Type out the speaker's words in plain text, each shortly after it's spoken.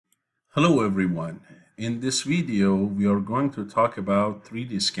Hello everyone. In this video, we are going to talk about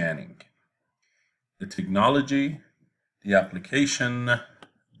 3D scanning, the technology, the application,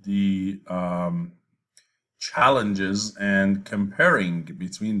 the challenges, and comparing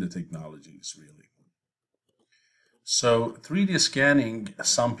between the technologies, really. So 3D scanning,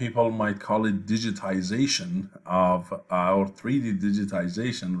 some people might call it digitization of, or 3D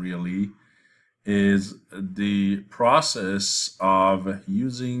digitization really, is the process of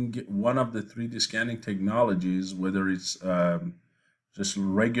using one of the 3D scanning technologies, whether it's just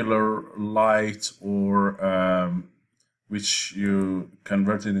regular light or which you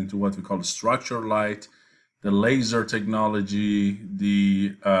convert it into what we call structured light, the laser technology,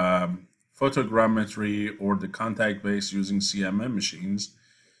 the photogrammetry, or the contact base using CMM machines.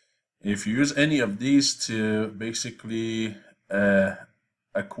 If you use any of these to basically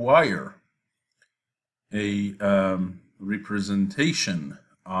acquire a representation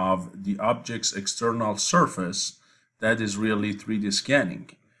of the object's external surface, that is really 3D scanning.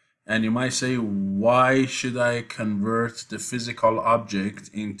 And you might say, why should I convert the physical object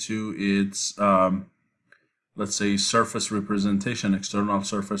into its, let's say, surface representation, external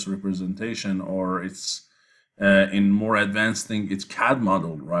surface representation, or its, in more advanced thing, its CAD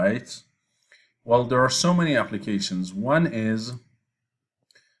model, right? Well, there are so many applications. One is,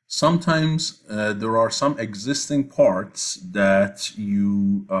 sometimes there are some existing parts that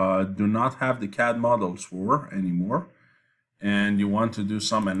you do not have the CAD models for anymore, and you want to do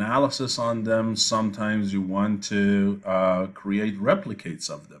some analysis on them. Sometimes you want to create replicates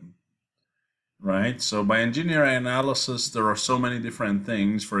of them, right? So by engineering analysis, there are so many different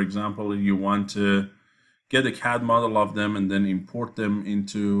things. For example, you want to get a CAD model of them and then import them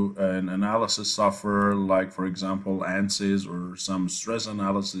into an analysis software, like for example ANSYS, or some stress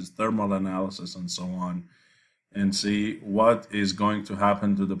analysis, thermal analysis, and so on, and see what is going to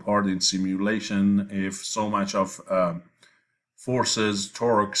happen to the part in simulation if so much of forces,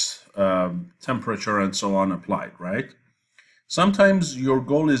 torques, temperature, and so on applied, right? Sometimes your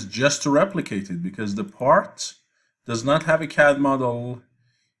goal is just to replicate it because the part does not have a CAD model.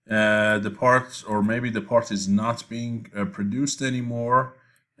 The part, or maybe the part is not being produced anymore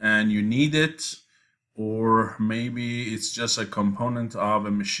and you need it, or maybe it's just a component of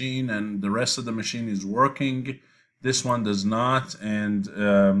a machine and the rest of the machine is working, this one does not, and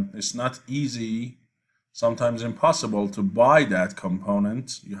it's not easy, sometimes impossible, to buy that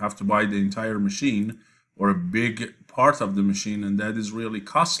component. You have to buy the entire machine or a big part of the machine, and that is really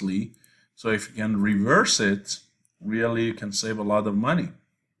costly. So if you can reverse it, really you can save a lot of money,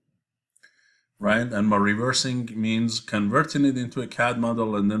 right? And by reversing means converting it into a CAD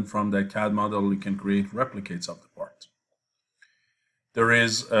model, and then from that CAD model you can create replicates of the part. There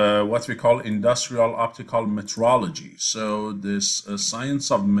is what we call industrial optical metrology. So this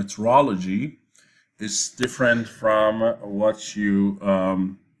science of metrology is different from what you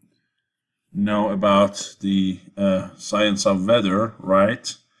know about the science of weather,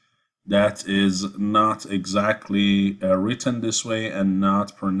 right? That is not exactly written this way and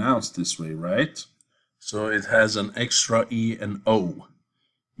not pronounced this way, right? So it has an extra E and O,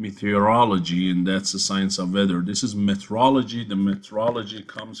 meteorology, and that's the science of weather. This is metrology. The metrology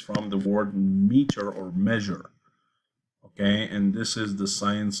comes from the word meter or measure, okay? And this is the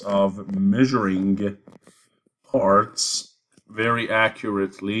science of measuring parts very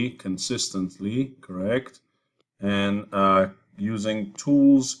accurately, consistently, correct? And using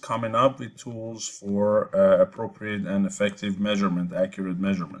tools, coming up with tools for appropriate and effective measurement, accurate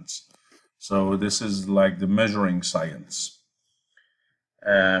measurements. So this is like the measuring science.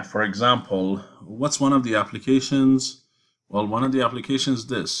 For example, what's one of the applications? Well, one of the applications is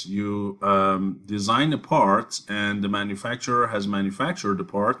this. You design a part and the manufacturer has manufactured the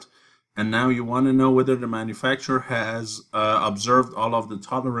part, and now you want to know whether the manufacturer has observed all of the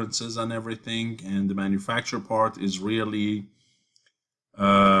tolerances and everything, and the manufacturer part is really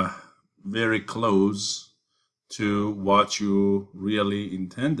very close to what you really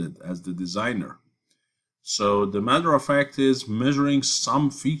intended as the designer. So the matter of fact is, measuring some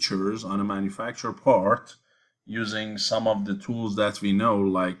features on a manufacturer part using some of the tools that we know,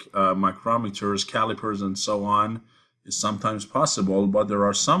 like micrometers, calipers, and so on, is sometimes possible, but there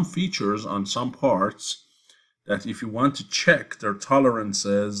are some features on some parts that if you want to check their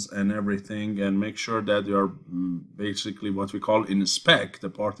tolerances and everything and make sure that they are basically what we call in spec, the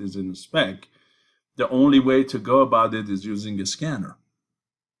part is in spec, the only way to go about it is using a scanner.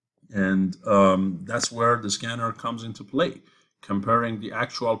 And that's where the scanner comes into play, comparing the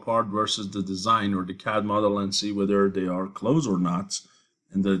actual part versus the design or the CAD model and see whether they are close or not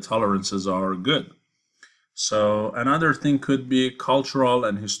and the tolerances are good. So another thing could be cultural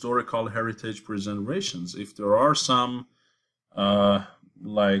and historical heritage preservations. If there are some uh,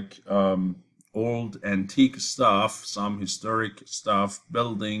 like old antique stuff, some historic stuff,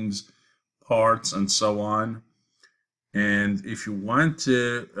 buildings, parts, and so on, and if you want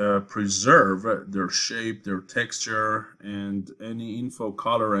to preserve their shape, their texture, and any info,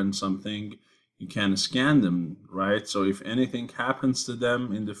 color, and something, you can scan them, right? So if anything happens to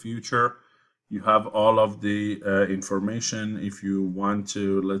them in the future, you have all of the information. If you want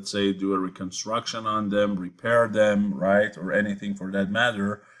to, let's say, do a reconstruction on them, repair them, right, or anything for that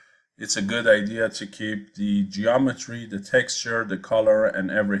matter, it's a good idea to keep the geometry, the texture, the color,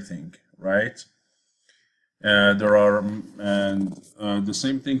 and everything, right? There are, and the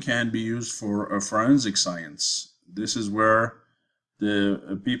same thing can be used for forensic science. This is where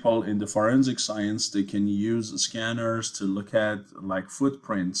the people in the forensic science, they can use scanners to look at like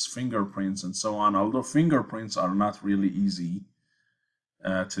footprints, fingerprints, and so on. Although fingerprints are not really easy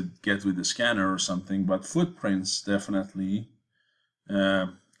to get with the scanner or something, but footprints definitely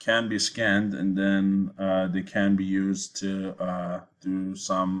can be scanned, and then they can be used to do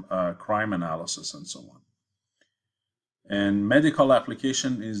some crime analysis and so on. And medical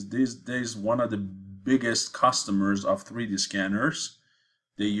application is these days one of the biggest customers of 3D scanners.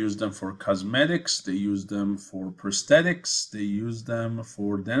 They use them for cosmetics, they use them for prosthetics, they use them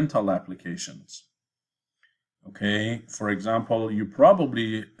for dental applications. Okay, for example, you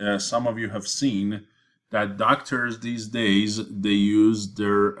probably, some of you have seen that doctors these days, they use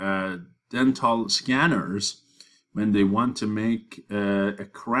their dental scanners when they want to make a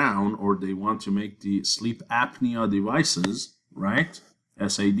crown, or they want to make the sleep apnea devices, right,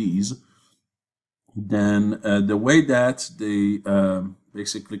 SADs. Then the way that they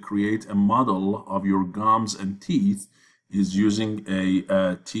basically create a model of your gums and teeth is using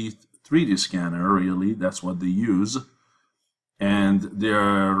a teeth 3D scanner, really. That's what they use. And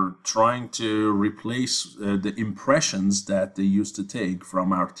they're trying to replace the impressions that they used to take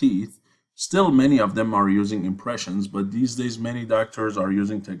from our teeth. Still, many of them are using impressions, but these days many doctors are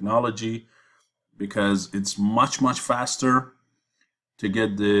using technology because it's much, much faster to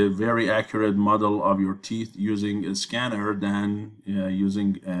get the very accurate model of your teeth using a scanner than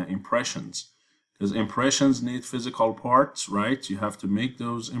using impressions. Because impressions need physical parts, right? You have to make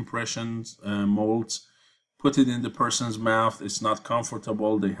those impressions, molds, put it in the person's mouth. It's not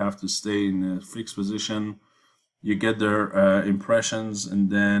comfortable. They have to stay in a fixed position. You get their impressions,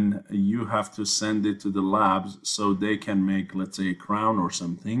 and then you have to send it to the labs so they can make, let's say, a crown or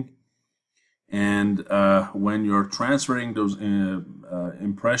something. And when you're transferring those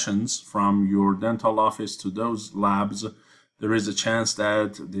impressions from your dental office to those labs, there is a chance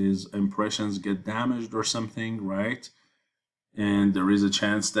that these impressions get damaged or something, right? And there is a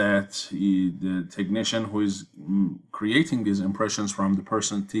chance that the technician who is creating these impressions from the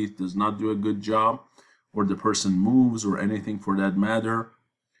person's teeth does not do a good job, or the person moves, or anything for that matter.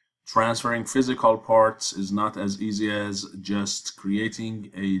 Transferring physical parts is not as easy as just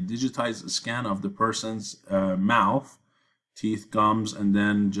creating a digitized scan of the person's mouth, teeth, gums, and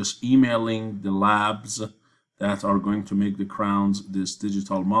then just emailing the labs that are going to make the crowns this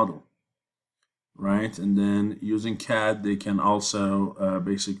digital model, right? And then using CAD, they can also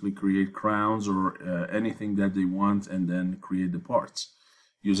basically create crowns or anything that they want, and then create the parts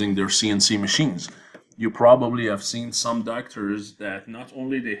using their CNC machines. You probably have seen some doctors that not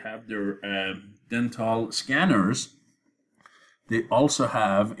only they have their dental scanners, they also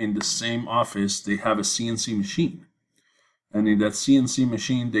have in the same office, they have a CNC machine. And in that CNC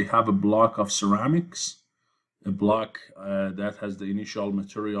machine, they have a block of ceramics, a block that has the initial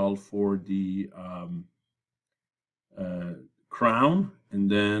material for the crown. And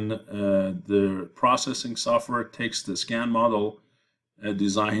then the processing software takes the scan model,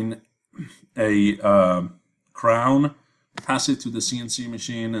 design a crown, pass it to the CNC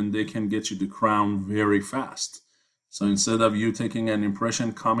machine, and they can get you the crown very fast. So instead of you taking an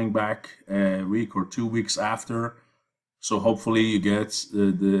impression, coming back a week or 2 weeks after, so hopefully you get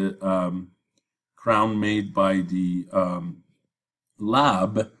the crown made by the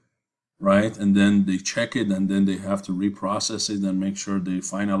lab, right? And then they check it, and then they have to reprocess it and make sure they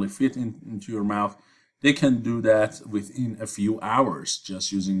finally fit into your mouth. They can do that within a few hours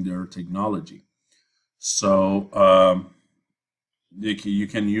just using their technology. So you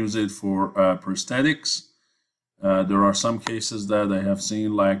can use it for prosthetics. There are some cases that I have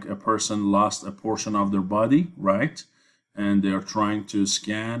seen, like a person lost a portion of their body, right? And they're trying to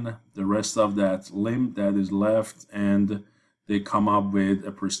scan the rest of that limb that is left, and they come up with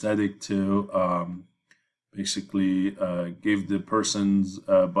a prosthetic to basically give the person's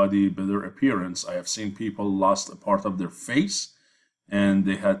body better appearance. I have seen people lost a part of their face and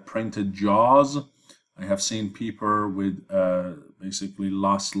they had printed jaws. I have seen people with basically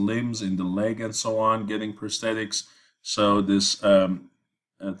lost limbs in the leg and so on getting prosthetics. So this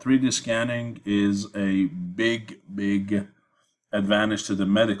 3D scanning is a big advantage to the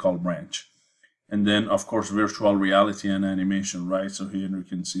medical branch. And then, of course, virtual reality and animation, right? So here you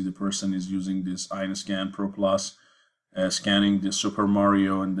can see the person is using this iScan Pro Plus, scanning the Super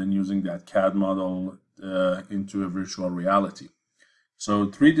Mario, and then using that CAD model into a virtual reality. So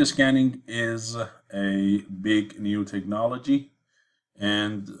 3D scanning is a big new technology,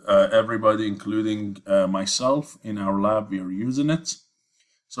 and everybody, including myself in our lab, we are using it.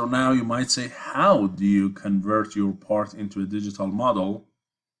 So now you might say, how do you convert your part into a digital model?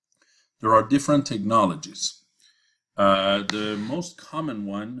 There are different technologies. The most common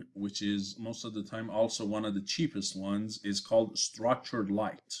one, which is most of the time also one of the cheapest ones, is called structured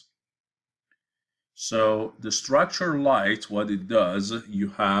light. So the structured light, what it does, you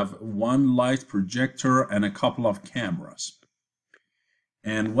have one light projector and a couple of cameras.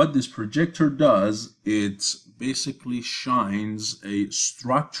 And what this projector does, it basically shines a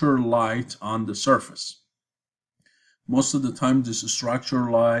structured light on the surface. Most of the time, this structured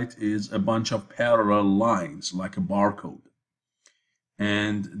light is a bunch of parallel lines, like a barcode.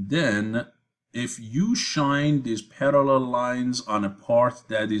 And then, if you shine these parallel lines on a part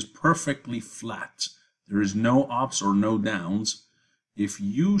that is perfectly flat, there is no ups or no downs. If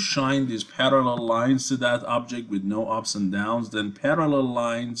you shine these parallel lines to that object with no ups and downs, then parallel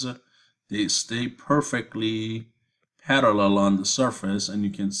lines, they stay perfectly parallel on the surface, and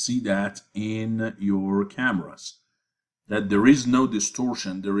you can see that in your cameras. That there is no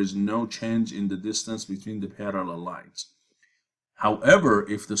distortion, there is no change in the distance between the parallel lines. However,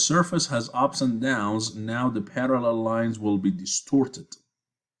 if the surface has ups and downs, now the parallel lines will be distorted.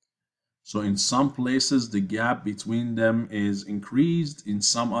 So in some places, the gap between them is increased. In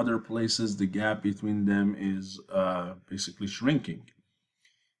some other places, the gap between them is basically shrinking.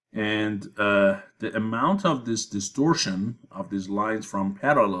 And the amount of this distortion of these lines from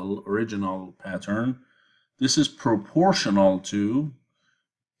parallel original pattern, this is proportional to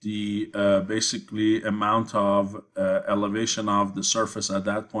the basically amount of elevation of the surface at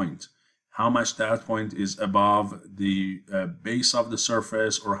that point. How much that point is above the base of the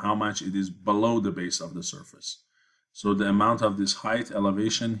surface, or how much it is below the base of the surface. So the amount of this height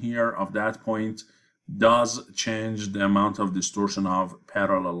elevation here of that point does change the amount of distortion of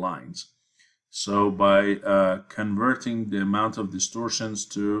parallel lines. So by converting the amount of distortions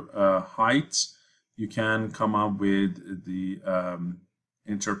to heights, you can come up with the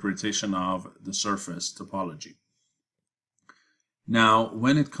interpretation of the surface topology. Now,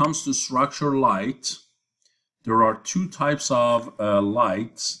 when it comes to structured light, there are two types of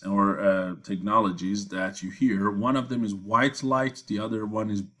lights or technologies that you hear. One of them is white light, the other one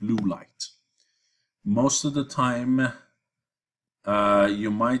is blue light. Most of the time,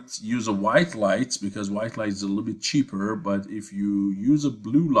 you might use a white light because white light is a little bit cheaper, but if you use a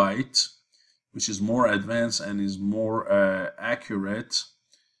blue light, which is more advanced and is more accurate,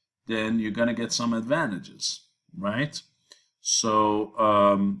 then you're going to get some advantages, right? So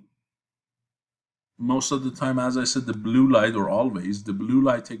most of the time, as I said, the blue light, or always, the blue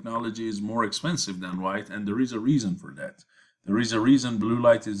light technology is more expensive than white, and there is a reason for that. There is a reason blue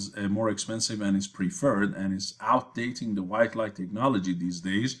light is more expensive and is preferred and is outdating the white light technology these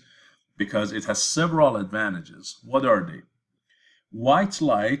days, because it has several advantages. What are they? White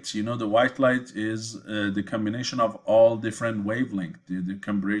light, you know, the white light is the combination of all different wavelengths, the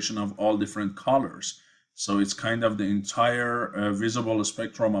combination of all different colors. So it's kind of the entire visible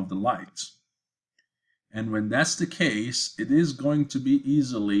spectrum of the light. And when that's the case, it is going to be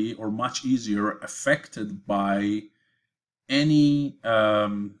easily or much easier affected by any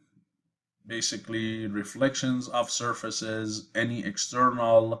basically reflections of surfaces, any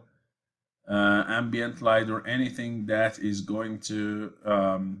external ambient light, or anything that is going to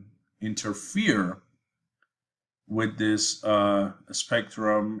interfere with this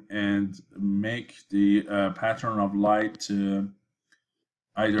spectrum and make the pattern of light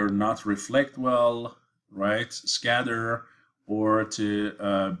either not reflect well, right, scatter, or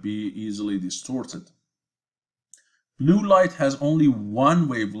to be easily distorted. Blue light has only one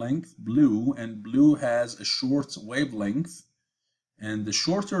wavelength, blue, and blue has a short wavelength. And the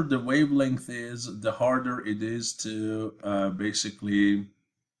shorter the wavelength is, the harder it is to basically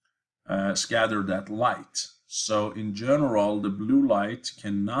scatter that light. So in general, the blue light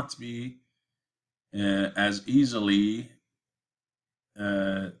cannot be as easily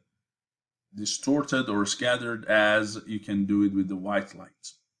distorted or scattered as you can do it with the white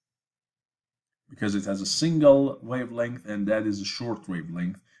light, because it has a single wavelength and that is a short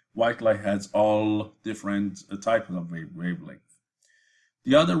wavelength. White light has all different types of wavelength.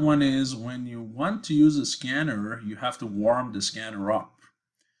 The other one is when you want to use a scanner, you have to warm the scanner up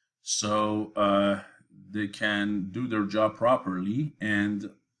so they can do their job properly. And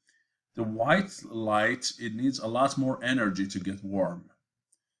the white light, it needs a lot more energy to get warm.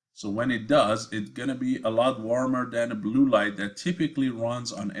 So when it does, it's going to be a lot warmer than a blue light that typically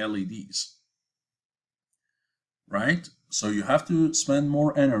runs on LEDs. Right? So you have to spend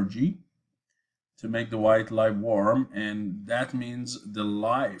more energy to make the white light warm, and that means the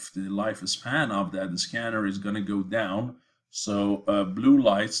lifespan of that scanner is going to go down. So blue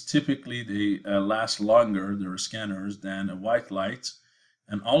lights, typically they last longer, their scanners, than a white light.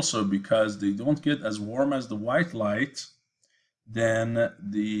 And also because they don't get as warm as the white light, then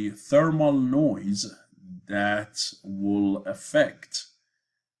the thermal noise that will affect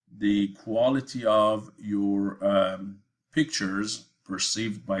the quality of your pictures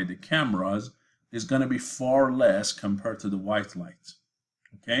perceived by the cameras is going to be far less compared to the white light.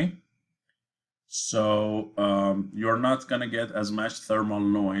 Okay, so you're not going to get as much thermal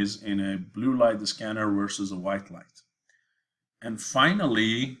noise in a blue light scanner versus a white light. And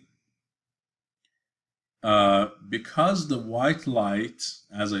finally, because the white light,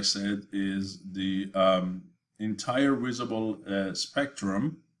 as I said, is the entire visible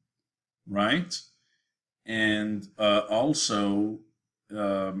spectrum, right? And also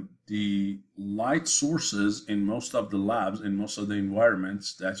the light sources in most of the labs, in most of the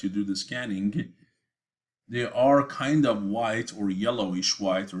environments that you do the scanning, they are kind of white or yellowish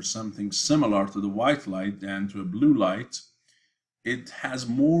white or something similar to the white light than to a blue light. It has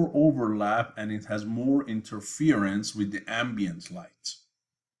more overlap and it has more interference with the ambient light.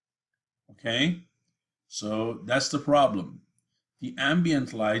 Okay, so that's the problem. The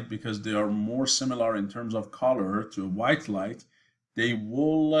ambient light, because they are more similar in terms of color to a white light, they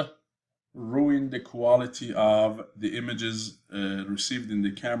will ruin the quality of the images received in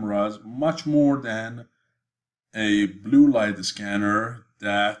the cameras much more than a blue light scanner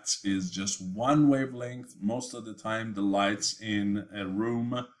that is just one wavelength. Most of the time the lights in a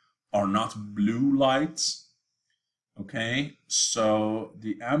room are not blue lights. Okay, so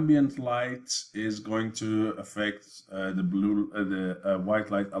the ambient light is going to affect the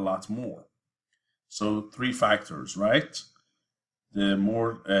white light a lot more. So three factors, right? The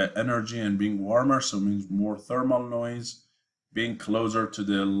more energy and being warmer, so means more thermal noise. Being closer to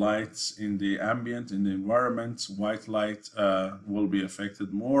the lights in the ambient, in the environment, white light will be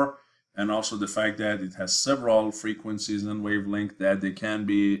affected more. And also the fact that it has several frequencies and wavelengths that they can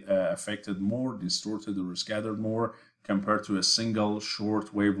be affected more, distorted or scattered more compared to a single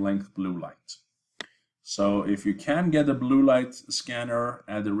short wavelength blue light. So if you can get a blue light scanner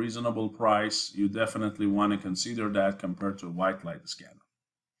at a reasonable price, you definitely want to consider that compared to a white light scanner.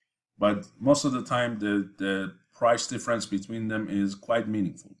 But most of the time, the price difference between them is quite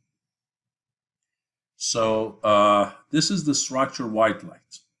meaningful. So this is the structured white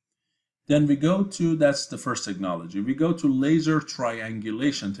light. Then we go to, that's the first technology. We go to laser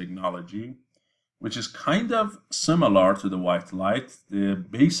triangulation technology, which is kind of similar to the white light. The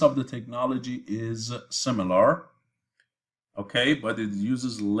base of the technology is similar, okay, but it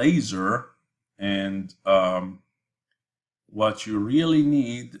uses laser, and what you really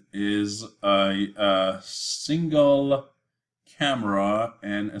need is a single camera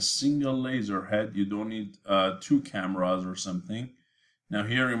and a single laser head. You don't need two cameras or something. Now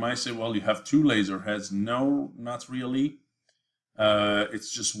here you might say, well, you have two laser heads. No, not really.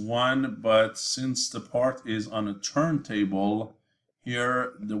 It's just one, but since the part is on a turntable,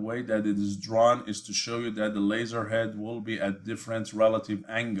 here the way that it is drawn is to show you that the laser head will be at different relative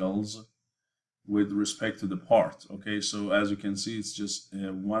angles with respect to the part. Okay, so as you can see, it's just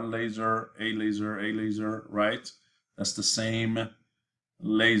one laser, a laser, right? That's the same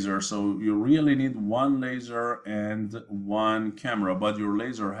laser. So you really need one laser and one camera, but your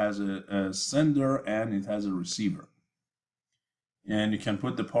laser has a sender and it has a receiver. And you can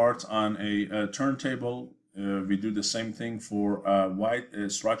put the parts on a turntable. We do the same thing for white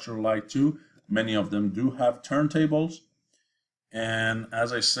structural light too. Many of them do have turntables. And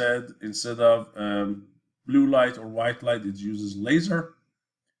as I said, instead of blue light or white light, it uses laser.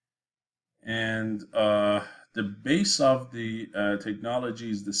 And the base of the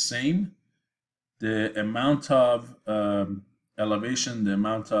technology is the same. The amount of elevation, the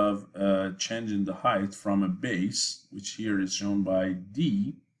amount of change in the height from a base, which here is shown by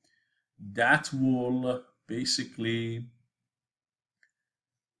D, that will basically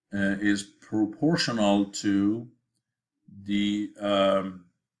is proportional to the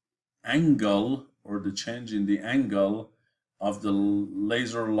angle, or the change in the angle of the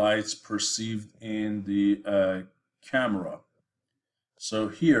laser lights perceived in the camera. So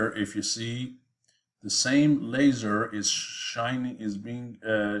here, if you see, the same laser is being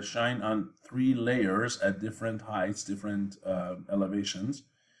shined on 3 layers at different heights, different elevations,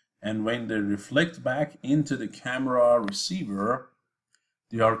 and when they reflect back into the camera receiver,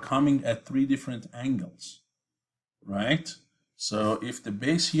 they are coming at 3 different angles, right? So if the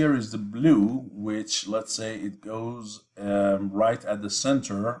base here is the blue, which let's say it goes right at the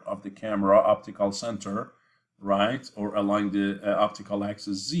center of the camera, optical center, right, or along the optical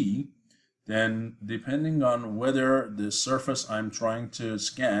axis Z, then depending on whether the surface I'm trying to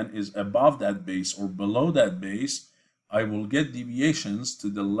scan is above that base or below that base, I will get deviations to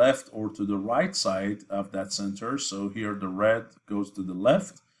the left or to the right side of that center. So here the red goes to the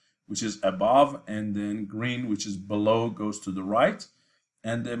left, which is above, and then green, which is below, goes to the right.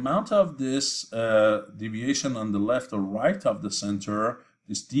 And the amount of this deviation on the left or right of the center,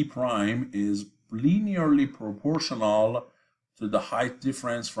 this d prime, is linearly proportional to the height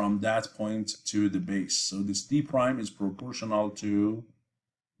difference from that point to the base. So this d prime is proportional to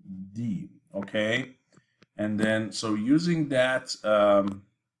d, okay? And then, so using that,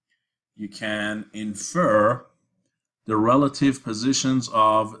 you can infer the relative positions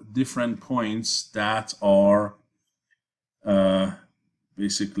of different points that are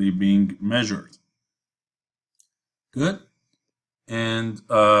basically being measured. Good. And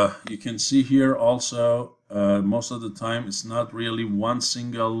you can see here also, most of the time it's not really one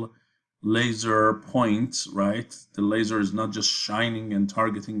single laser point, right? The laser is not just shining and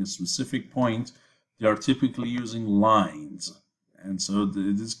targeting a specific point. They are typically using lines. And so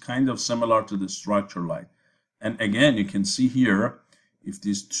it is kind of similar to the structure light. And again, you can see here, if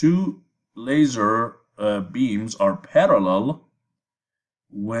these 2 laser beams are parallel,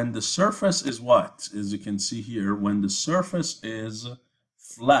 when the surface is what? As you can see here, when the surface is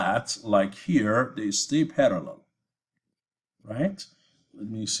flat, like here, they stay parallel, right? Let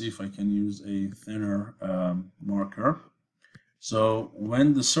me see if I can use a thinner marker. So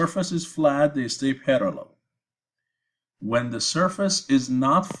when the surface is flat, they stay parallel. When the surface is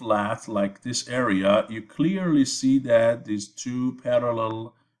not flat, like this area, you clearly see that these 2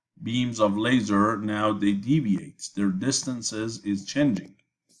 parallel beams of laser, now they deviate. Their distances is changing,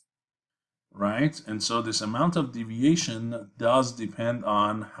 right? And so this amount of deviation does depend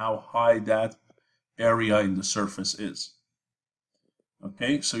on how high that area in the surface is.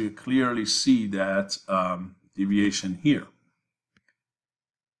 Okay, so you clearly see that deviation here.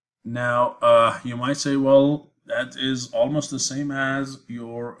 Now, you might say, well, that is almost the same as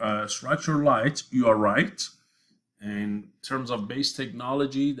your structure light. You are right. In terms of base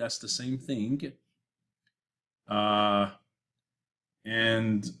technology, that's the same thing. And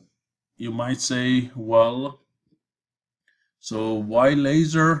you might say, well, so why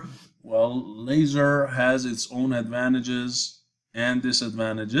laser? Well, laser has its own advantages and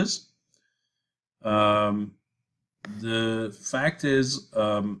disadvantages. The fact is,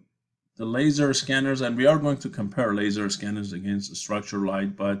 the laser scanners, and we are going to compare laser scanners against the structure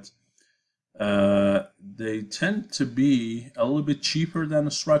light, but they tend to be a little bit cheaper than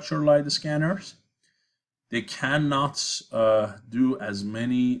the structure light scanners. They cannot do as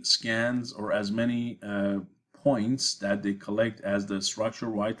many scans or as many points that they collect as the structure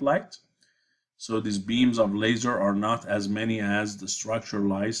white light. So these beams of laser are not as many as the structure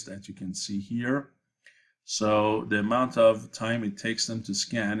lights that you can see here. So the amount of time it takes them to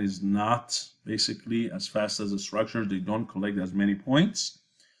scan is not basically as fast as the structure. They don't collect as many points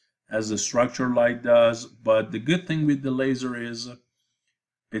as the structure light does. But the good thing with the laser is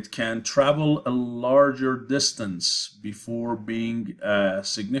it can travel a larger distance before being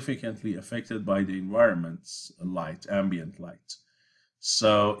significantly affected by the environment's light, ambient light.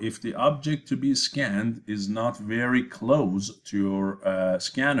 So if the object to be scanned is not very close to your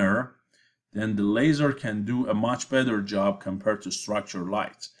scanner, then the laser can do a much better job compared to structure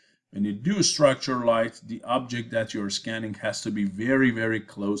light. When you do structure light, the object that you're scanning has to be very, very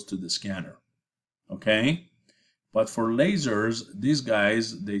close to the scanner. Okay? But for lasers, these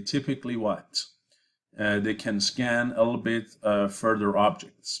guys, they typically what? They can scan a little bit further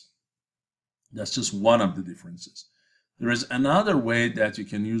objects. That's just one of the differences. There is another way that you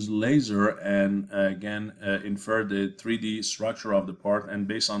can use laser and again infer the 3D structure of the part, and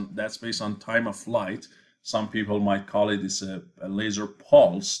that's based on time of flight. Some people might call it a laser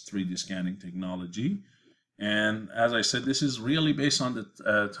pulse 3D scanning technology. And as I said, this is really based on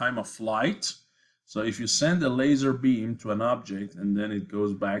the time of flight. So if you send a laser beam to an object and then it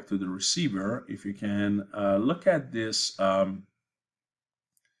goes back to the receiver, if you can look at this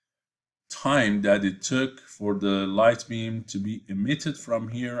time that it took for the light beam to be emitted from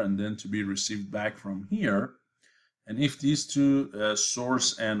here and then to be received back from here, and if these two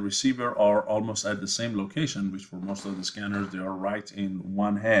source and receiver are almost at the same location, which for most of the scanners they are right in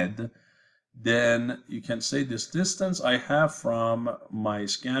one head, then you can say this distance I have from my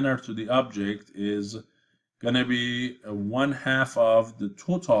scanner to the object is going to be 1/2 of the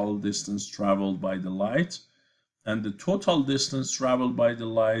total distance traveled by the light. And the total distance traveled by the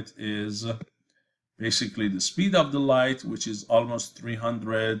light is basically the speed of the light, which is almost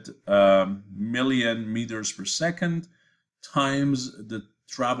 300 million meters per second, times the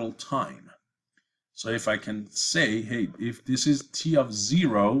travel time. So if I can say, hey, if this is t of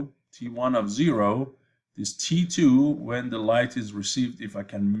 0, t1 of 0, this t2 when the light is received, if I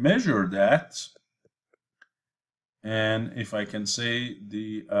can measure that, and if I can say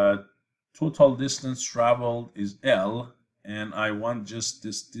the total distance traveled is L, and I want just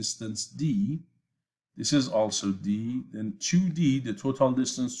this distance D, this is also D, then 2D, the total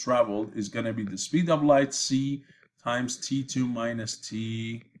distance traveled, is going to be the speed of light C times T2 minus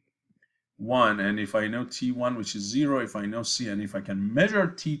T1. And if I know T1, which is 0, if I know C, and if I can measure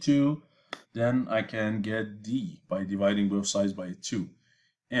T2, then I can get D by dividing both sides by 2.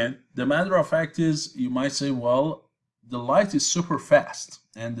 And the matter of fact is, you might say, well, the light is super fast,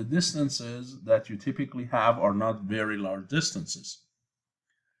 and the distances that you typically have are not very large distances.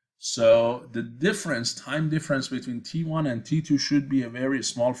 So the difference, time difference between T1 and T2 should be a very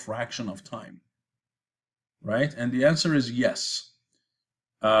small fraction of time, right? And the answer is yes.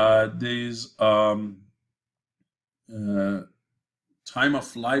 These time of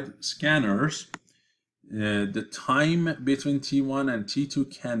flight scanners, the time between T1 and T2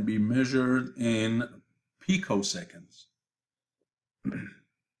 can be measured in picoseconds.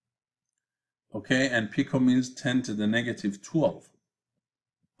 Okay, and pico means 10 to the negative 12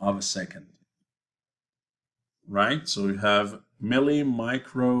 of a second, right? So you have milli,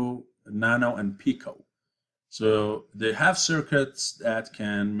 micro, nano, and pico. So they have circuits that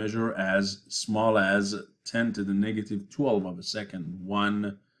can measure as small as 10 to the negative 12 of a second,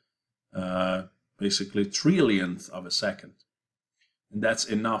 one basically trillionth of a second. And that's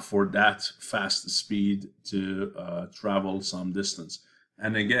enough for that fast speed to travel some distance.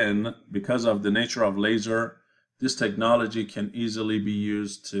 And again, because of the nature of laser, this technology can easily be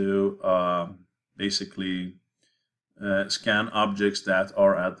used to basically scan objects that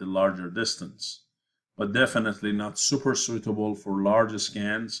are at the larger distance, but definitely not super suitable for large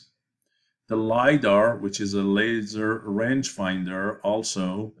scans. The LiDAR, which is a laser rangefinder,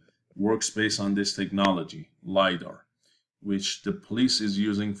 also works based on this technology, LiDAR, which the police is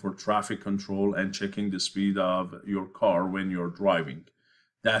using for traffic control and checking the speed of your car when you're driving.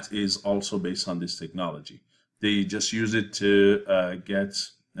 That is also based on this technology. They just use it to get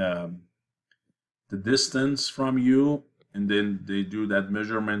the distance from you, and then they do that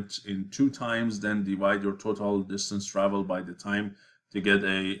measurement in 2 times, then divide your total distance traveled by the time to get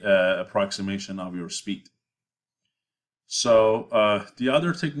a approximation of your speed. So the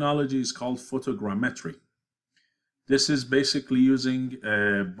other technology is called photogrammetry. This is basically using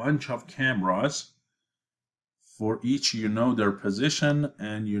a bunch of cameras. For each, you know their position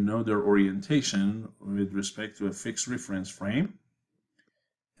and you know their orientation with respect to a fixed reference frame.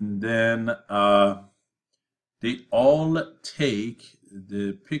 And then they all take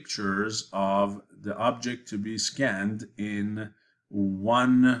the pictures of the object to be scanned in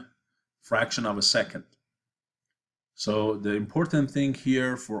 1 fraction of a second. So the important thing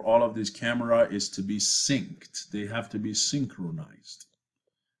here for all of these camera is to be synced. They have to be synchronized.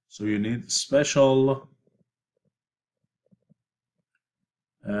 So you need special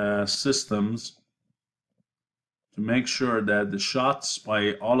systems to make sure that the shots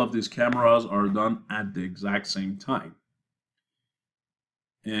by all of these cameras are done at the exact same time.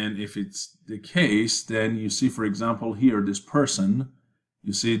 And if it's the case, then you see, for example, here, this person,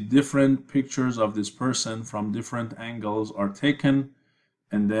 you see different pictures of this person from different angles are taken.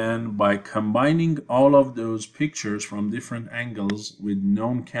 And then by combining all of those pictures from different angles with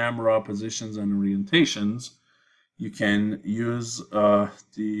known camera positions and orientations, you can use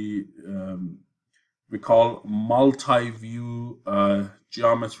we call multi-view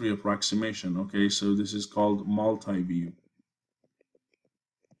geometry approximation. Okay, so this is called multi-view.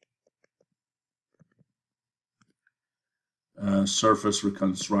 Surface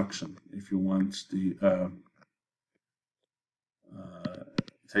reconstruction, if you want the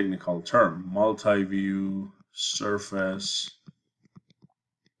technical term, multi-view surface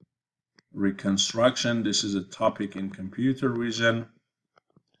reconstruction. This is a topic in computer vision.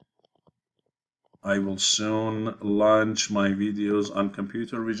 I will soon launch my videos on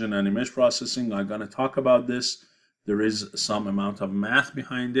computer vision and image processing. I'm going to talk about this. There is some amount of math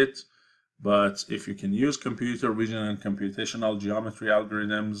behind it, but if you can use computer vision and computational geometry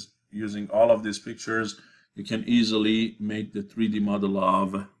algorithms using all of these pictures, you can easily make the 3D model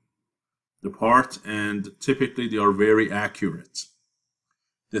of the part, and typically they are very accurate.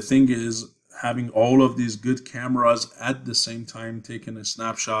 The thing is, having all of these good cameras at the same time taking a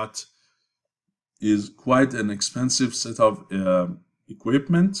snapshot is quite an expensive set of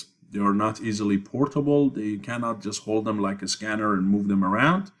equipment. They are not easily portable. They cannot just hold them like a scanner and move them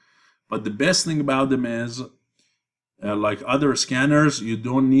around. But the best thing about them is, like other scanners, you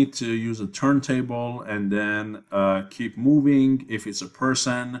don't need to use a turntable and then keep moving. If it's a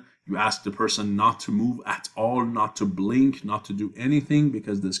person, you ask the person not to move at all, not to blink, not to do anything,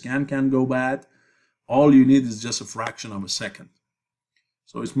 because the scan can go bad. All you need is just a fraction of a second.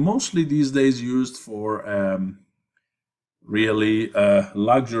 So it's mostly these days used for really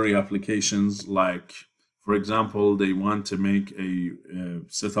luxury applications, like, for example, they want to make a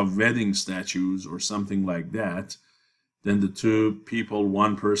set of wedding statues or something like that. Then the two people,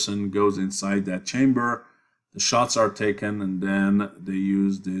 one person goes inside that chamber, the shots are taken, and then they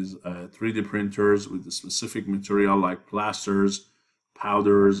use these 3D printers with a specific material like plasters,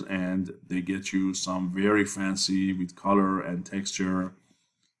 powders, and they get you some very fancy with color and texture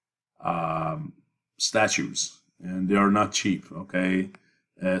statues, and they are not cheap. Okay,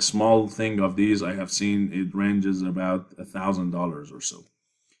 a small thing of these I have seen, it ranges about $1,000 or so.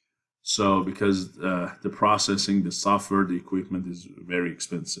 So because the processing, the software, the equipment is very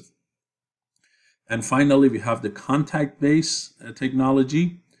expensive. And finally, we have the contact-based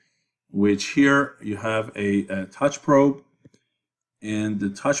technology, which here you have a touch probe, and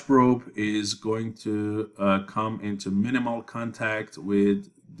the touch probe is going to come into minimal contact with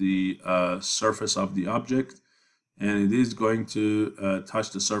the surface of the object, and it is going to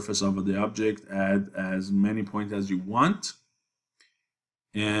touch the surface of the object at as many points as you want,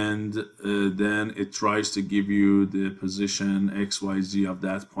 and then it tries to give you the position XYZ of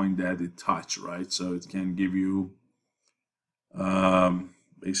that point that it touched, right? So it can give you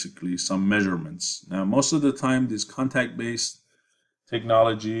basically some measurements. Now, most of the time, this contact-based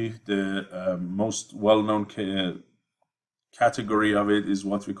technology, the most well-known category of it is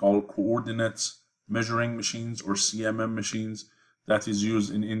what we call coordinates measuring machines, or CMM machines, that is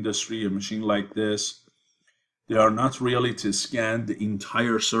used in industry. A machine like this, they are not really to scan the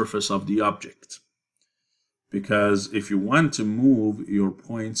entire surface of the object, because if you want to move your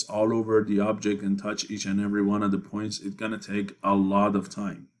points all over the object and touch each and every one of the points, it's going to take a lot of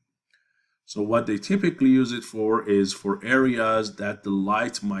time. So what they typically use it for is for areas that the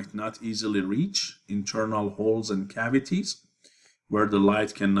light might not easily reach, internal holes and cavities where the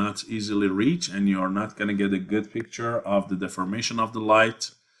light cannot easily reach, and you are not going to get a good picture of the deformation of the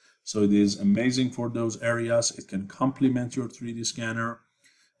light. So it is amazing for those areas. It can complement your 3D scanner.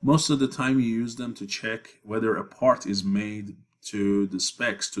 Most of the time you use them to check whether a part is made to the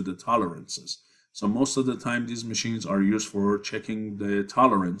specs, to the tolerances. So most of the time these machines are used for checking the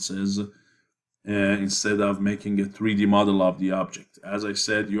tolerances instead of making a 3D model of the object. As I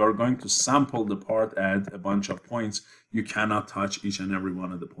said, you are going to sample the part at a bunch of points. You cannot touch each and every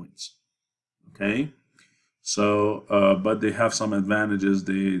one of the points. Okay? So, but they have some advantages.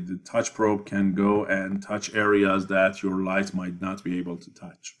 The touch probe can go and touch areas that your light might not be able to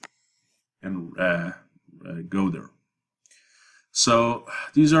touch and go there. So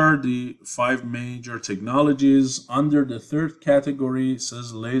these are the 5 major technologies. Under the third category, it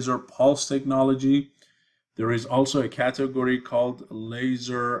says laser pulse technology. There is also a category called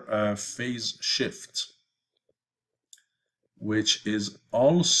laser phase shift, which is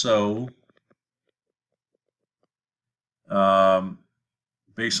also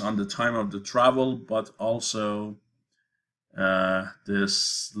based on the time of the travel, but also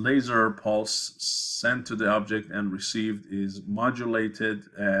this laser pulse sent to the object and received is modulated,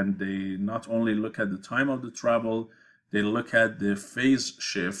 and they not only look at the time of the travel, they look at the phase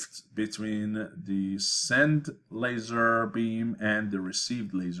shift between the sent laser beam and the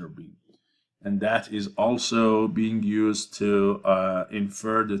received laser beam. And that is also being used to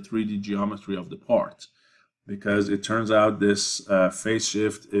infer the 3D geometry of the part, because it turns out this phase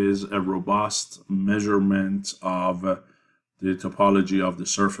shift is a robust measurement of the topology of the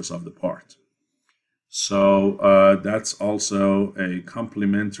surface of the part. So that's also a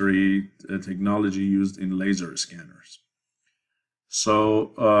complementary technology used in laser scanners.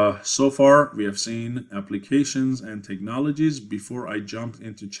 So far we have seen applications and technologies. Before I jump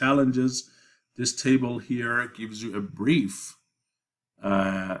into challenges, this table here gives you a brief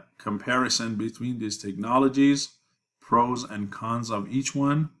comparison between these technologies, pros and cons of each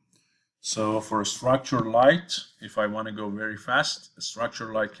one. So for structured light, if I want to go very fast,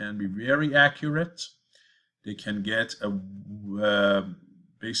 structured light can be very accurate. They can get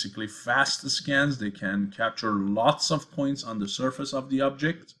basically fast scans. They can capture lots of points on the surface of the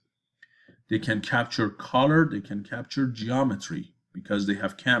object. They can capture color. They can capture geometry because they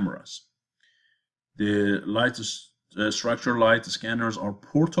have cameras. The structured light scanners are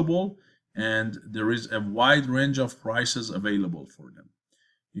portable, and there is a wide range of prices available for them.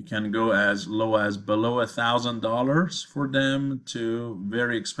 You can go as low as below $1,000 for them to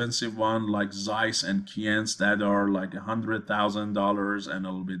very expensive one like Zeiss and Keyence that are like $100,000 and a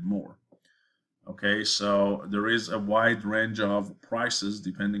little bit more. Okay, so there is a wide range of prices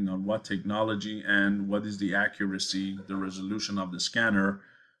depending on what technology and what is the accuracy, the resolution of the scanner.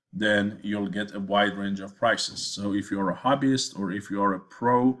 Then you'll get a wide range of prices. So if you're a hobbyist or if you're a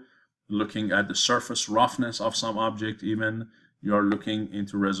pro looking at the surface roughness of some object, even you're looking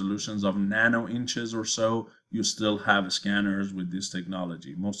into resolutions of nano inches or so, you still have scanners with this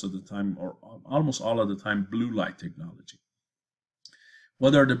technology. Most of the time, or almost all of the time, blue light technology.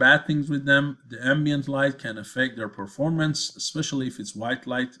 What are the bad things with them? The ambient light can affect their performance, especially if it's white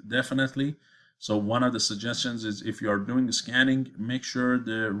light, definitely. So one of the suggestions is if you are doing the scanning, make sure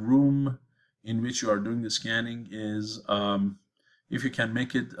the room in which you are doing the scanning is, if you can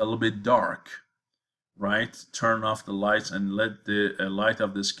make it a little bit dark, right? Turn off the lights and let the light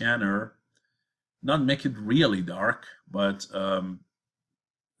of the scanner, not make it really dark, but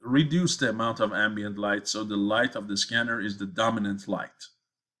reduce the amount of ambient light so the light of the scanner is the dominant light.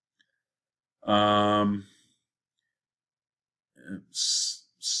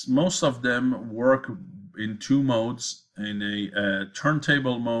 Most of them work in two modes, in a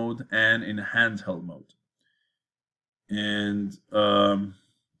turntable mode and in a handheld mode. And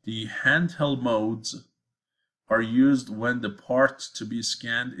the handheld modes are used when the part to be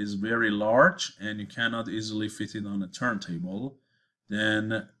scanned is very large and you cannot easily fit it on a turntable.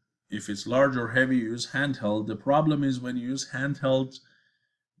 Then if it's large or heavy, use handheld. The problem is when you use handheld,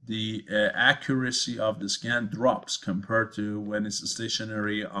 the accuracy of the scan drops compared to when it's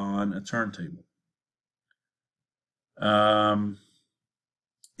stationary on a turntable.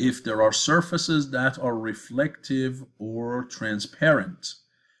 If there are surfaces that are reflective or transparent,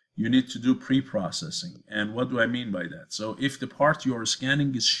 you need to do pre-processing. And what do I mean by that? So if the part you are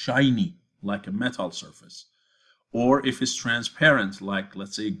scanning is shiny, like a metal surface, or if it's transparent, like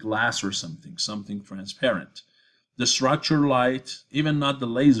let's say glass or something transparent, the structured light, even not the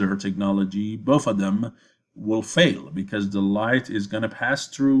laser technology, both of them will fail because the light is going to pass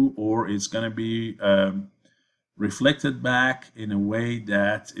through or it's going to be reflected back in a way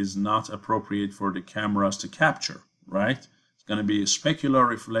that is not appropriate for the cameras to capture, right? It's going to be a specular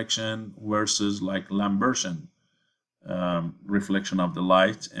reflection versus like Lambertian reflection of the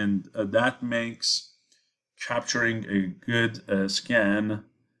light, and that makes capturing a good scan,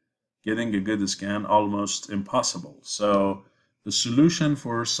 getting a good scan, almost impossible. So the solution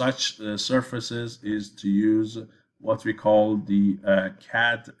for such surfaces is to use what we call the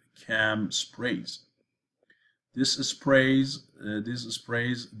CAD/CAM sprays. These sprays,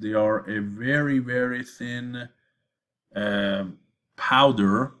 they are a very, very thin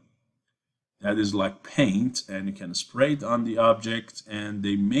powder that is like paint, and you can spray it on the object, and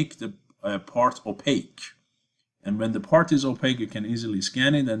they make the part opaque. And when the part is opaque, you can easily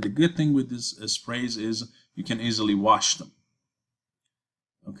scan it. And the good thing with these sprays is you can easily wash them.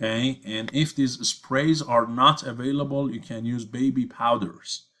 Okay, and if these sprays are not available, you can use baby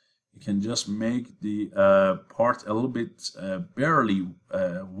powders. You can just make the part a little bit barely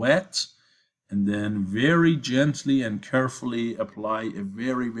wet, and then very gently and carefully apply a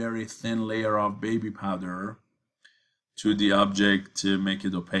very, very thin layer of baby powder to the object to make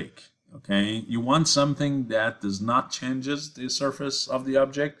it opaque. Okay, you want something that does not changes the surface of the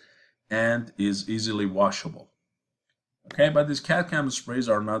object and is easily washable. Okay, but these CAD/CAM sprays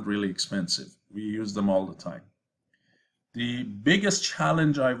are not really expensive. We use them all the time. The biggest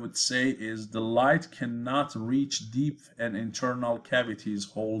challenge, I would say, is the light cannot reach deep and internal cavities,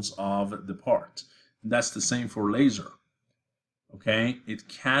 holes of the part. And that's the same for laser. Okay, it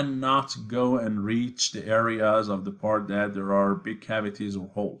cannot go and reach the areas of the part that there are big cavities or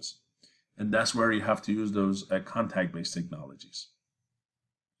holes. And that's where you have to use those contact-based technologies.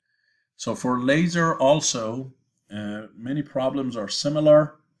 So for laser also, many problems are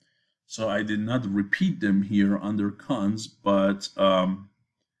similar. So I did not repeat them here under cons, but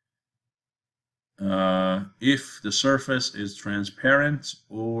if the surface is transparent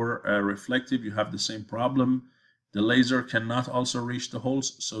or reflective, you have the same problem. The laser cannot also reach the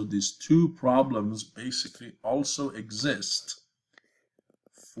holes. So these two problems basically also exist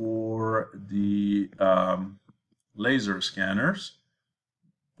for the laser scanners.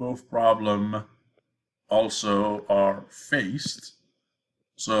 Both problems also are faced.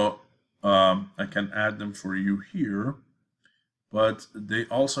 So I can add them for you here. But they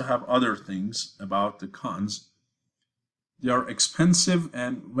also have other things about the cons. They are expensive,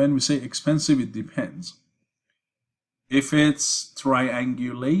 and when we say expensive, it depends. If it's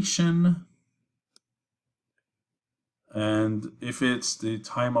triangulation and if it's the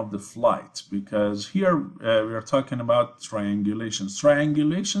time of the flight, because here we are talking about triangulations.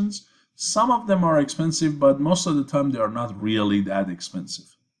 Triangulations, some of them are expensive, but most of the time they are not really that expensive.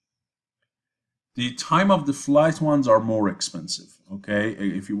 The time of the flight ones are more expensive, okay?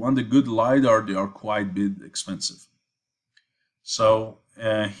 If you want a good LiDAR, they are quite a bit expensive. So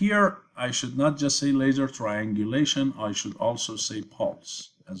here, I should not just say laser triangulation, I should also say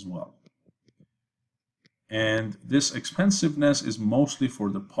pulse as well. And this expensiveness is mostly for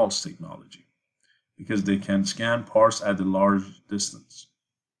the pulse technology, because they can scan parts at a large distance.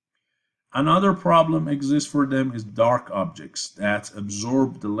 Another problem exists for them is dark objects that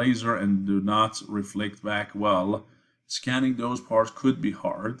absorb the laser and do not reflect back well. Scanning those parts could be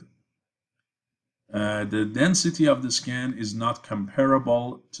hard. The density of the scan is not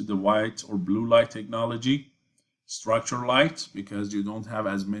comparable to the white or blue light technology, structure light, because you don't have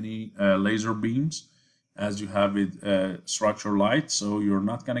as many laser beams as you have with structure light, so you're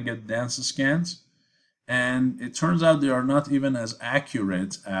not going to get dense scans. And it turns out they are not even as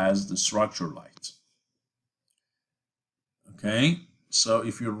accurate as the structure light. Okay, so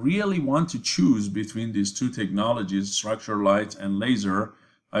if you really want to choose between these two technologies, structure light and laser,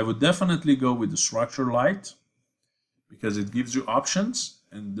 I would definitely go with the structure light because it gives you options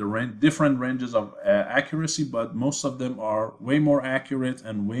and the different ranges of accuracy, but most of them are way more accurate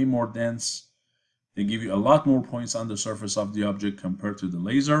and way more dense. They give you a lot more points on the surface of the object compared to the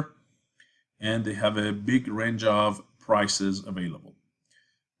laser. And they have a big range of prices available.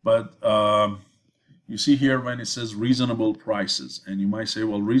 But you see here when it says reasonable prices, and you might say,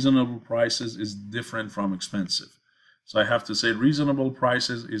 well, reasonable prices is different from expensive. So I have to say reasonable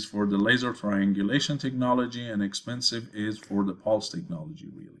prices is for the laser triangulation technology and expensive is for the pulse technology,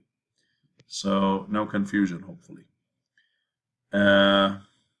 really. So no confusion, hopefully. And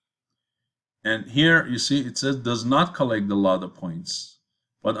here you see it says does not collect a lot of points.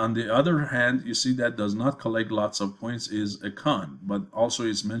 But on the other hand, you see that does not collect lots of points is a con, but also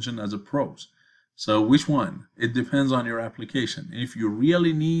is mentioned as a pros. So which one? It depends on your application. If you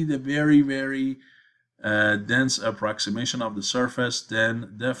really need a very, very dense approximation of the surface,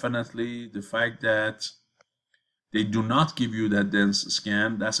 then definitely the fact that they do not give you that dense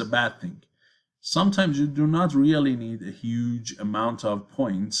scan, that's a bad thing. Sometimes you do not really need a huge amount of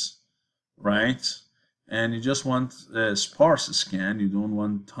points, right? And you just want a sparse scan, you don't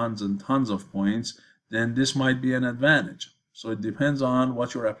want tons and tons of points, then this might be an advantage. So it depends on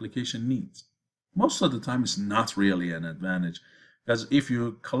what your application needs. Most of the time it's not really an advantage, because if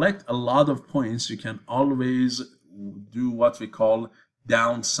you collect a lot of points, you can always do what we call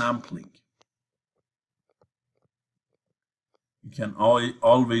downsampling. You can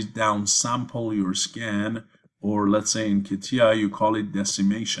always downsample your scan, or let's say in CATIA you call it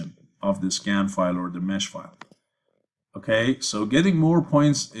decimation of the scan file or the mesh file. Okay, so getting more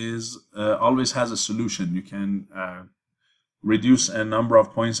points is always has a solution. You can reduce a number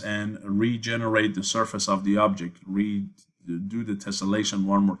of points and regenerate the surface of the object, do the tessellation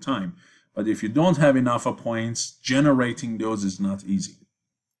one more time. But if you don't have enough of points, generating those is not easy.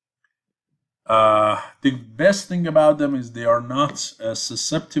 The best thing about them is they are not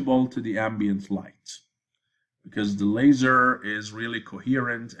susceptible to the ambient light, because the laser is really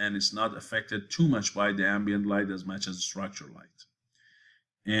coherent and it's not affected too much by the ambient light as much as the structure light.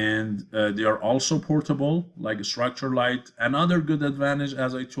 And they are also portable like a structure light. Another good advantage,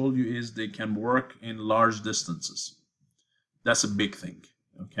 as I told you, is they can work in large distances. That's a big thing,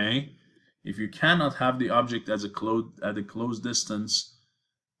 okay? If you cannot have the object at a close distance,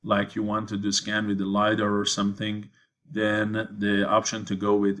 like you want to do scan with the LiDAR or something, then the option to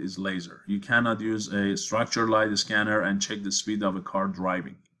go with is laser. You cannot use a structure light scanner and check the speed of a car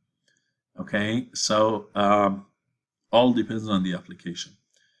driving. Okay, so all depends on the application.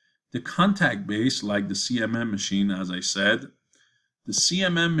 The contact base, like the CMM machine, as I said, the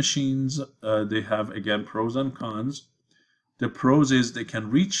CMM machines, they have, again, pros and cons. The pros is they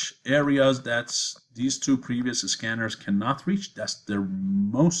can reach areas that these two previous scanners cannot reach. That's their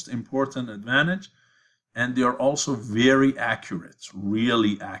most important advantage. And they are also very accurate,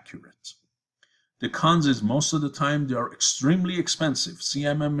 really accurate. The cons is most of the time they are extremely expensive.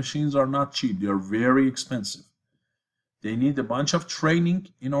 CMM machines are not cheap. They are very expensive. They need a bunch of training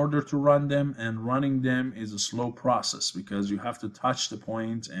in order to run them, and running them is a slow process because you have to touch the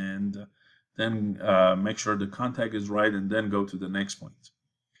point and then make sure the contact is right and then go to the next point.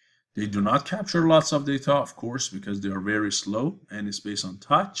 They do not capture lots of data, of course, because they are very slow and it's based on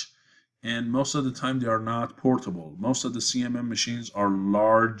touch. And most of the time they are not portable. Most of the CMM machines are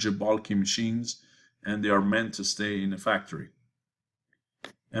large, bulky machines, and they are meant to stay in a factory.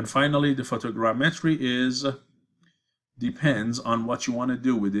 And finally, the photogrammetry depends on what you want to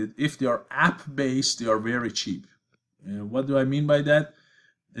do with it. If they are app-based, they are very cheap. What do I mean by that?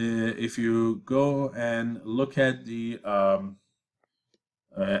 If you go and look at the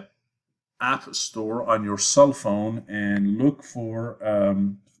app store on your cell phone and look for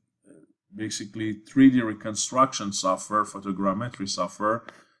basically 3D reconstruction software, photogrammetry software,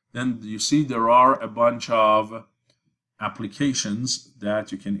 then you see there are a bunch of applications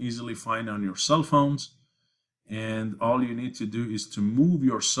that you can easily find on your cell phones. And all you need to do is to move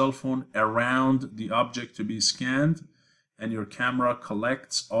your cell phone around the object to be scanned, and your camera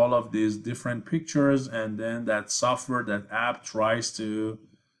collects all of these different pictures, and then that software, that app, tries to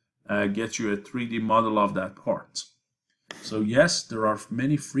get you a 3D model of that part. So yes, there are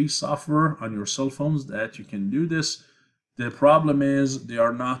many free software on your cell phones that you can do this. The problem is they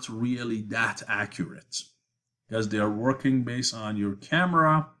are not really that accurate because they are working based on your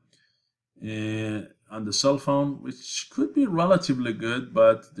camera on the cell phone, which could be relatively good,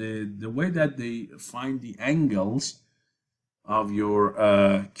 but the way that they find the angles of your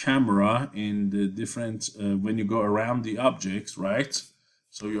camera in the different when you go around the objects, right?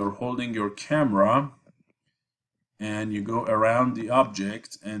 So you're holding your camera and you go around the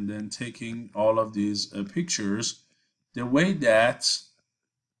object and then taking all of these pictures. The way that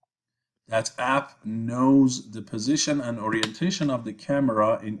app knows the position and orientation of the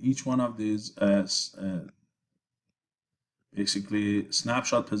camera in each one of these basically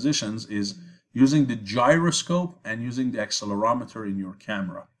snapshot positions is using the gyroscope and using the accelerometer in your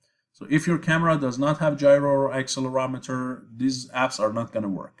camera. So if your camera does not have gyro or accelerometer, these apps are not going to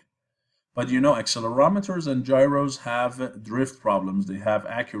work. But you know, accelerometers and gyros have drift problems. They have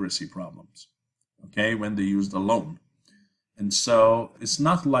accuracy problems, okay, when they used alone. And so it's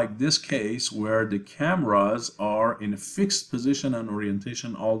not like this case where the cameras are in a fixed position and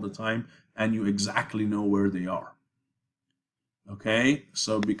orientation all the time and you exactly know where they are. Okay,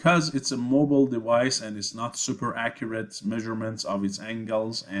 so because it's a mobile device and it's not super accurate measurements of its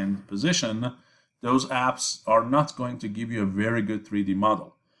angles and position, those apps are not going to give you a very good 3D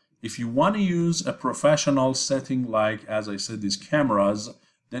model. If you want to use a professional setting like, as I said, these cameras,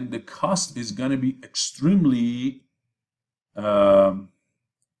 then the cost is going to be extremely large.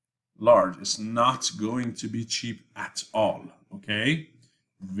 It's not going to be cheap at all, okay?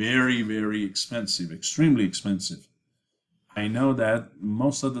 Very, very expensive, extremely expensive. I know that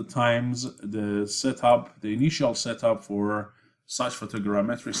most of the times the initial setup for such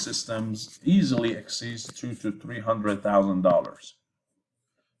photogrammetry systems easily exceeds $200,000 to $300,000.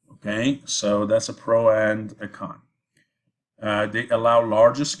 Okay, so that's a pro and a con. They allow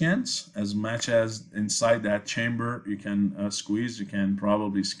larger scans, as much as inside that chamber you can squeeze, you can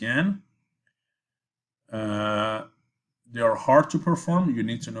probably scan. They are hard to perform. You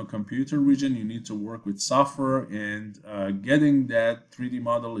need to know computer vision, you need to work with software, and getting that 3D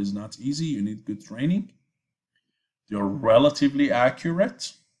model is not easy. You need good training. They are relatively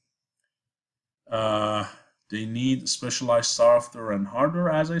accurate. They need specialized software and hardware,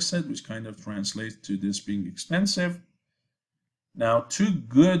 as I said, which kind of translates to this being expensive. Now, two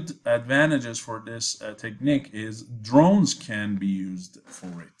good advantages for this technique is drones can be used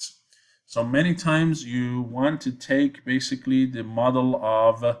for it. So many times you want to take basically the model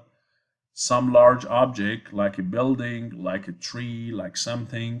of some large object, like a building, like a tree, like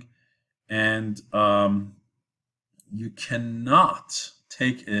something, and you cannot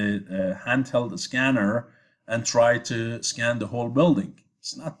take a handheld scanner and try to scan the whole building.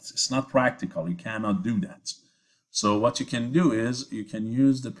 It's not practical. You cannot do that. So what you can do is you can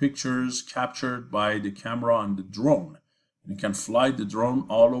use the pictures captured by the camera on the drone. You can fly the drone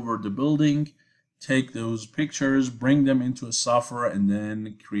all over the building, take those pictures, bring them into a software, and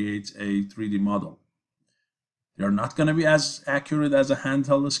then create a 3D model. They're not going to be as accurate as a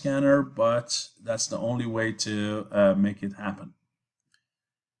handheld scanner, but that's the only way to make it happen.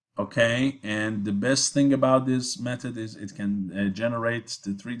 Okay, and the best thing about this method is it can generate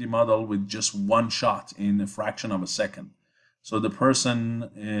the 3D model with just one shot in a fraction of a second. So the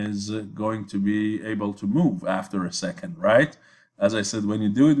person is going to be able to move after a second, right? As I said, when you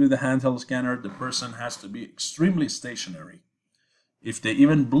do it with a handheld scanner, the person has to be extremely stationary. If they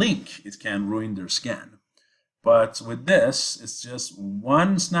even blink, it can ruin their scan. But with this, it's just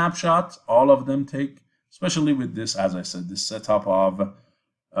one snapshot, all of them take, especially with this, as I said, this setup of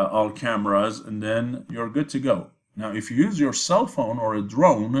all cameras, and then you're good to go. Now, if you use your cell phone or a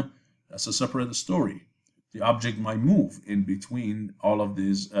drone, that's a separate story. The object might move in between all of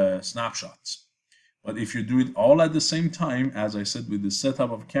these snapshots. But if you do it all at the same time, as I said, with the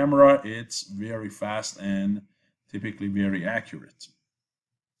setup of camera, it's very fast and typically very accurate.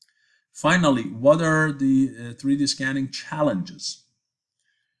 Finally, what are the 3D scanning challenges?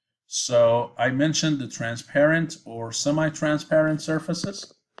 So I mentioned the transparent or semi-transparent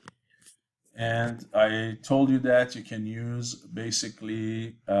surfaces. And I told you that you can use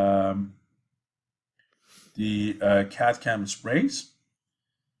basically the CAD/CAM sprays.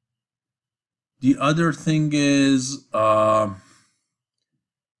 The other thing is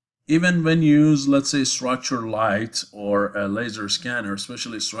even when you use, let's say, structured light or a laser scanner,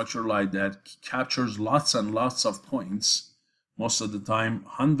 especially structured light that captures lots and lots of points, most of the time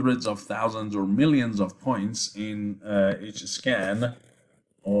hundreds of thousands or millions of points in each scan,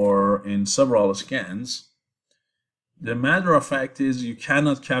 or in several scans, the matter of fact is you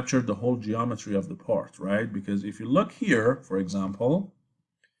cannot capture the whole geometry of the part, right? Because if you look here, for example,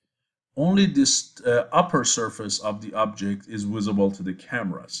 only this upper surface of the object is visible to the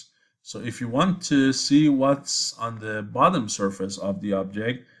cameras. So if you want to see what's on the bottom surface of the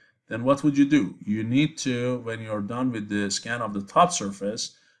object, then what would you do? You need to, when you're done with the scan of the top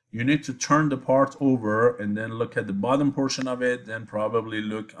surface, you need to turn the part over and then look at the bottom portion of it, then probably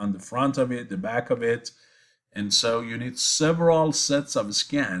look on the front of it, the back of it. And so you need several sets of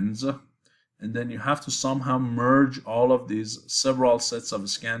scans, and then you have to somehow merge all of these several sets of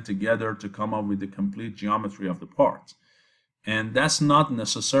scans together to come up with the complete geometry of the part. And that's not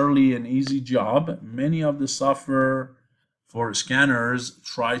necessarily an easy job. Many of the software for scanners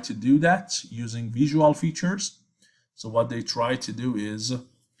try to do that using visual features. So what they try to do is,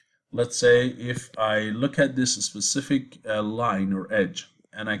 let's say if I look at this specific line or edge,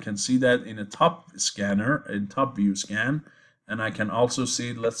 and I can see that in a top scanner, in top view scan, and I can also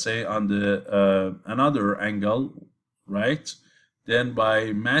see it, let's say, on the another angle, right? Then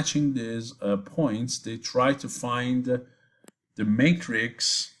by matching these points, they try to find the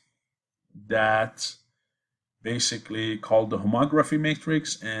matrix that basically called the homography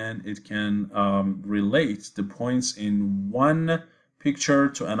matrix, and it can relate the points in one picture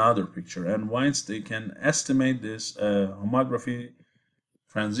to another picture. And once they can estimate this homography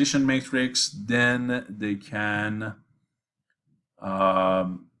transition matrix, then they can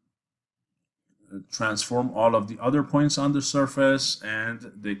transform all of the other points on the surface,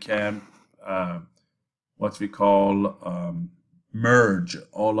 and they can what we call merge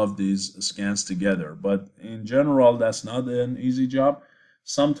all of these scans together. But in general, that's not an easy job.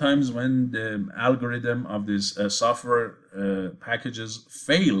 Sometimes when the algorithm of these software packages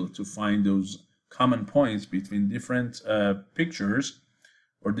fail to find those common points between different pictures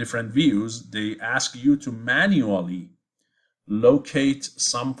or different views, they ask you to manually locate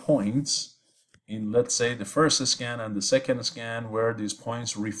some points in, let's say, the first scan and the second scan where these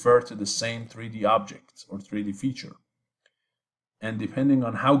points refer to the same 3D object or 3D feature. And depending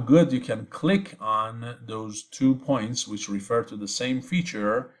on how good you can click on those 2 points which refer to the same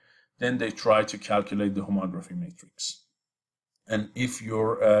feature, then they try to calculate the homography matrix. And if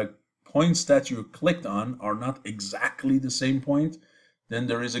your points that you clicked on are not exactly the same point, then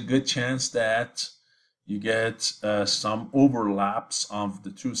there is a good chance that you get some overlaps of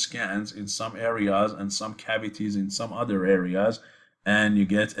the 2 scans in some areas and some cavities in some other areas, and you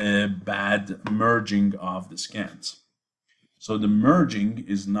get a bad merging of the scans. So the merging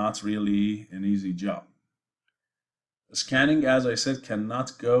is not really an easy job. Scanning, as I said,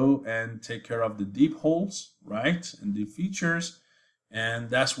 cannot go and take care of the deep holes, right, and deep features, and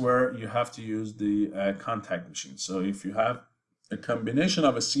that's where you have to use the contact machine. So if you have a combination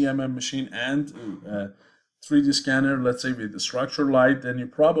of a CMM machine and a 3D scanner, let's say with the structured light, then you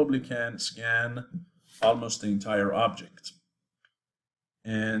probably can scan almost the entire object.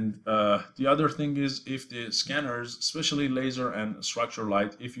 And the other thing is, if the scanners, especially laser and structured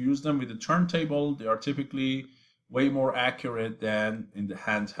light, if you use them with a turntable, they are typically way more accurate than in the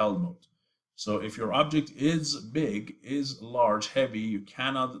handheld mode. So if your object is big, is large, heavy, you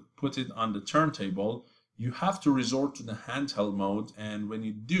cannot put it on the turntable, you have to resort to the handheld mode, and when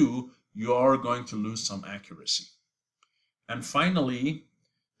you do, you are going to lose some accuracy. And finally,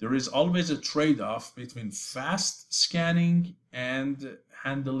 there is always a trade-off between fast scanning and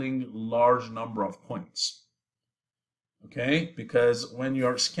handling large number of points. Okay, because when you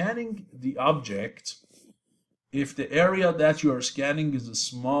are scanning the object, if the area that you are scanning is a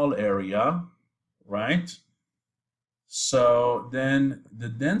small area, right? So then the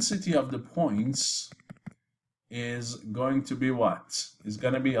density of the points is going to be what? Is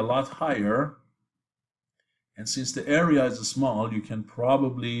going to be a lot higher. And since the area is small, you can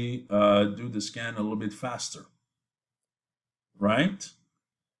probably do the scan a little bit faster, right?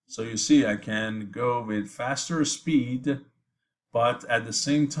 So you see, I can go with faster speed, but at the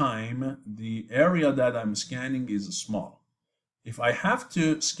same time, the area that I'm scanning is small. If I have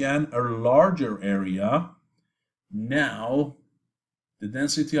to scan a larger area, now the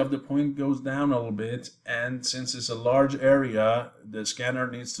density of the point goes down a little bit, and since it's a large area, the scanner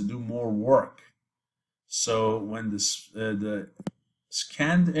needs to do more work. So when the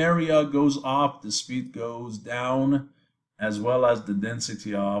scanned area goes up, the speed goes down, as well as the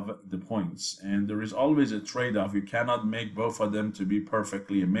density of the points. And there is always a trade-off. You cannot make both of them to be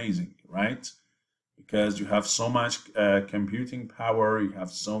perfectly amazing, right? Because you have so much computing power, you have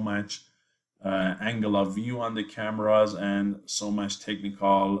so much angle of view on the cameras, and so much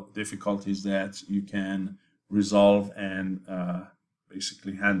technical difficulties that you can resolve and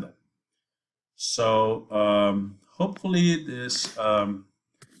basically handle. So hopefully this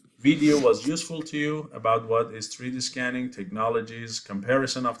video was useful to you about what is 3D scanning, technologies,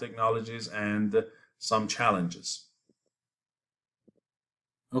 comparison of technologies, and some challenges.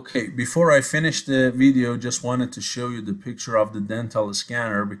 Okay, before I finish the video, just wanted to show you the picture of the dental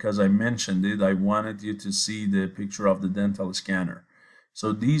scanner because I mentioned it. I wanted you to see the picture of the dental scanner.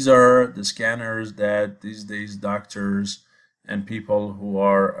 So these are the scanners that these days doctors and people who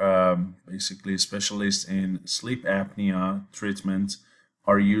are basically specialists in sleep apnea treatment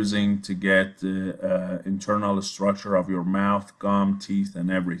are using to get the internal structure of your mouth, gum, teeth,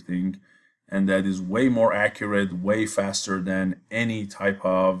 and everything. And that is way more accurate, way faster than any type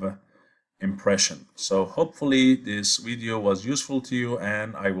of impression. So hopefully this video was useful to you,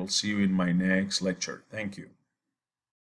 and I will see you in my next lecture. Thank you.